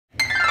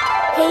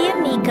Hey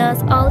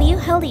amigos, all you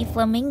healthy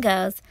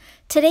flamingos!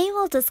 Today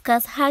we'll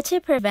discuss how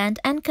to prevent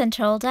and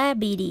control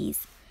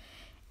diabetes.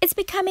 It's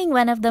becoming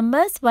one of the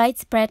most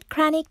widespread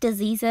chronic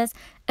diseases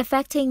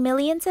affecting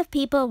millions of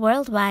people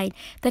worldwide.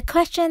 The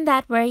question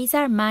that worries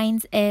our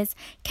minds is,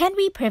 can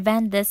we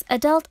prevent this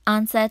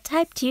adult-onset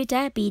type 2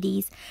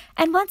 diabetes?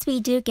 And once we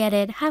do get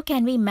it, how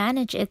can we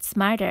manage it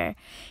smarter?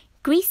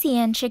 Greasy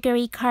and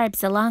sugary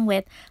carbs along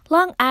with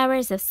long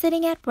hours of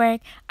sitting at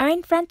work or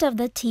in front of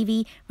the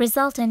TV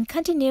result in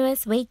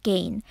continuous weight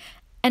gain.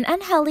 An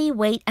unhealthy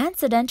weight and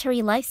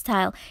sedentary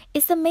lifestyle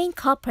is the main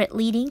culprit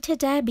leading to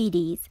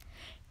diabetes.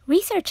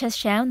 Research has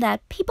shown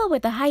that people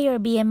with a higher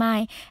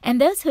BMI and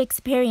those who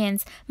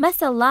experience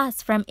muscle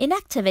loss from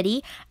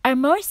inactivity are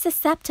more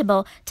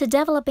susceptible to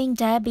developing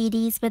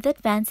diabetes with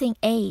advancing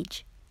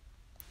age.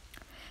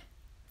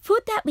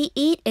 Food that we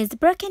eat is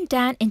broken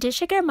down into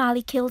sugar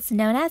molecules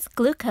known as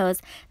glucose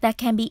that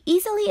can be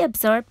easily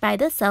absorbed by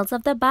the cells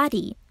of the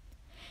body.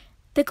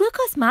 The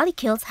glucose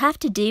molecules have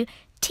to do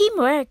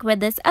teamwork with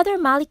this other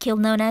molecule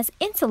known as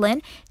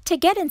insulin to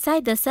get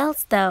inside the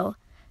cells though.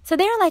 So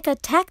they're like a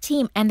tag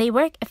team and they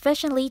work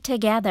efficiently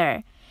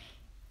together.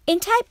 In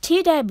type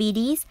 2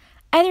 diabetes,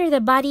 either the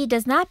body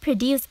does not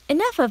produce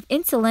enough of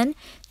insulin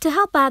to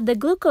help out the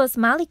glucose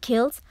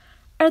molecules,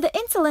 or the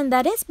insulin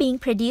that is being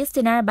produced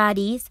in our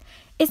bodies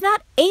is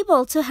not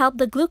able to help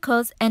the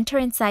glucose enter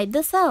inside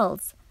the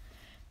cells.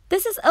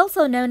 This is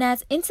also known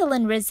as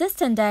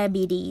insulin-resistant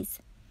diabetes.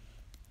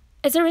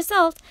 As a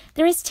result,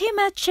 there is too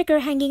much sugar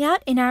hanging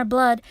out in our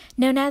blood,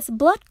 known as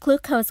blood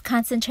glucose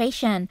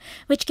concentration,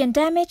 which can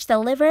damage the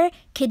liver,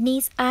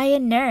 kidneys, eye,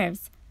 and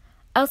nerves.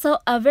 Also,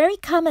 a very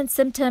common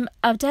symptom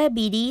of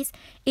diabetes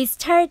is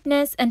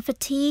tiredness and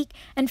fatigue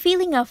and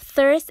feeling of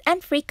thirst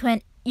and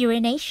frequent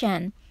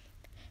urination.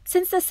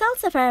 Since the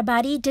cells of our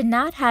body do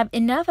not have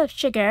enough of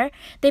sugar,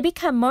 they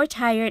become more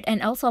tired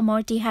and also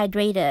more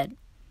dehydrated.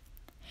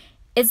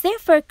 It's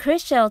therefore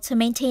crucial to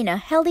maintain a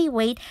healthy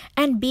weight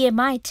and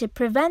BMI to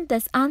prevent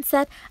this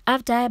onset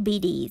of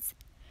diabetes.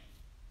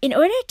 In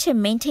order to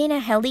maintain a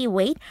healthy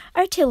weight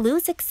or to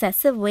lose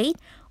excessive weight,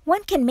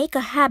 one can make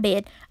a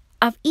habit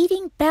of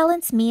eating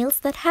balanced meals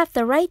that have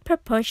the right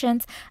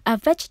proportions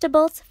of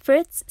vegetables,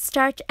 fruits,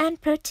 starch,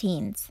 and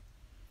proteins.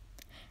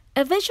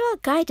 A visual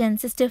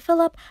guidance is to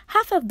fill up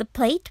half of the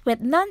plate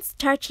with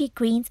non-starchy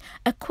greens,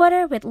 a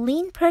quarter with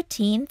lean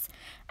proteins,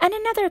 and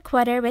another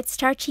quarter with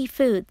starchy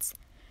foods.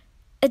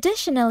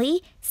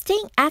 Additionally,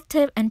 staying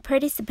active and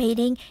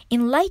participating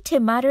in light to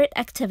moderate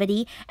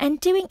activity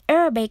and doing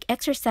aerobic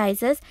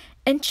exercises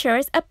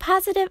ensures a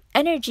positive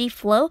energy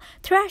flow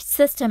through our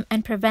system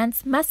and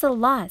prevents muscle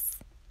loss.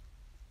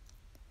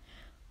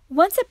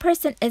 Once a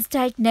person is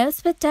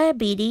diagnosed with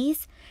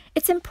diabetes,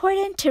 it's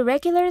important to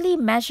regularly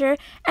measure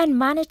and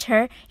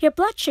monitor your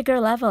blood sugar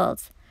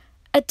levels.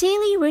 A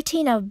daily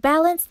routine of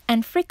balanced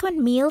and frequent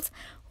meals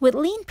with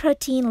lean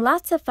protein,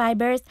 lots of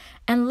fibers,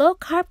 and low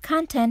carb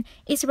content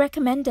is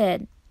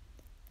recommended.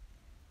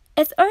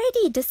 As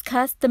already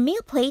discussed, the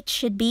meal plate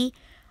should be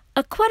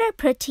a quarter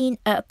protein,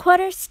 a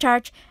quarter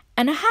starch,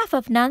 and a half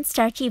of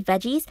non-starchy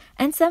veggies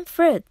and some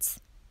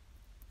fruits.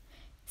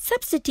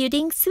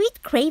 Substituting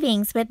sweet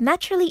cravings with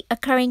naturally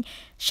occurring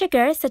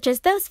sugars such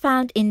as those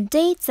found in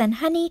dates and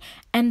honey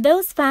and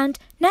those found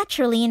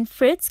naturally in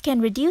fruits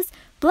can reduce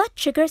blood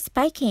sugar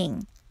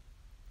spiking.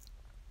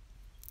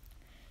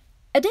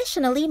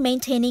 Additionally,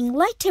 maintaining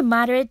light to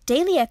moderate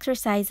daily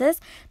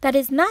exercises that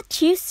is not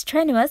too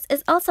strenuous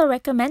is also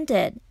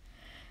recommended.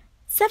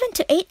 7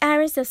 to 8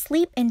 hours of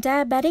sleep in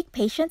diabetic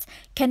patients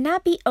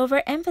cannot be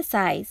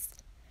overemphasized.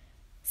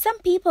 Some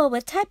people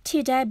with type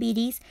 2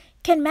 diabetes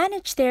can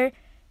manage their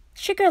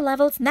sugar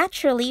levels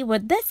naturally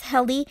with this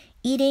healthy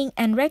eating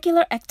and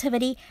regular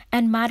activity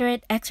and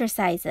moderate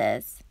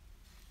exercises.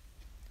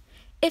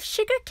 If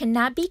sugar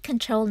cannot be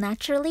controlled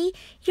naturally,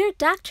 your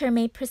doctor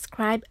may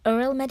prescribe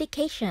oral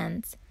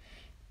medications.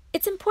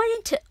 It's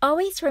important to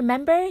always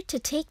remember to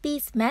take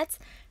these meds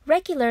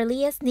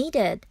regularly as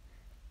needed.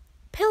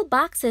 Pill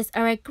boxes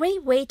are a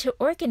great way to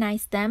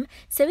organize them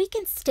so we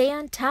can stay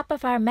on top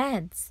of our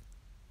meds.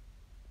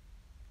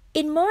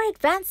 In more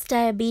advanced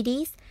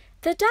diabetes,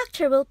 the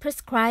doctor will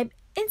prescribe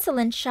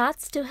insulin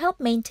shots to help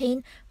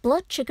maintain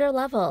blood sugar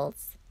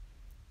levels.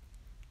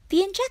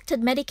 The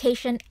injected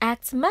medication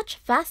acts much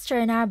faster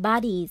in our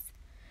bodies.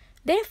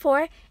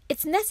 Therefore,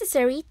 it's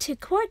necessary to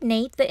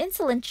coordinate the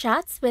insulin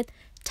shots with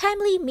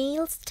timely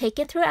meals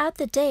taken throughout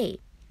the day.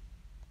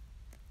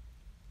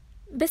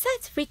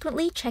 Besides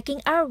frequently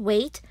checking our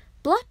weight,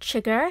 blood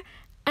sugar,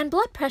 and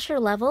blood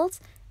pressure levels,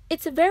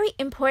 it's very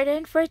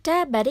important for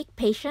diabetic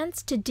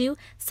patients to do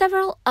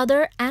several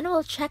other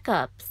annual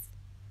checkups.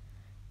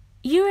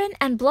 Urine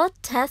and blood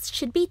tests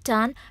should be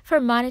done for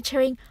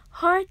monitoring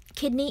heart,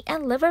 kidney,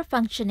 and liver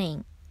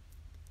functioning.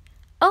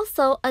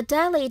 Also, a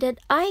dilated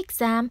eye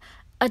exam,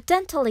 a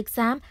dental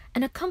exam,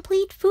 and a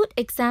complete food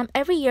exam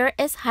every year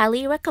is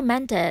highly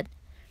recommended.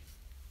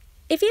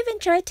 If you've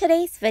enjoyed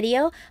today's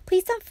video,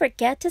 please don't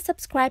forget to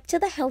subscribe to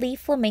The Healthy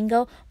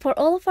Flamingo for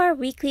all of our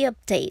weekly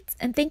updates.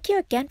 And thank you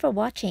again for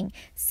watching.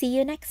 See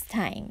you next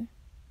time.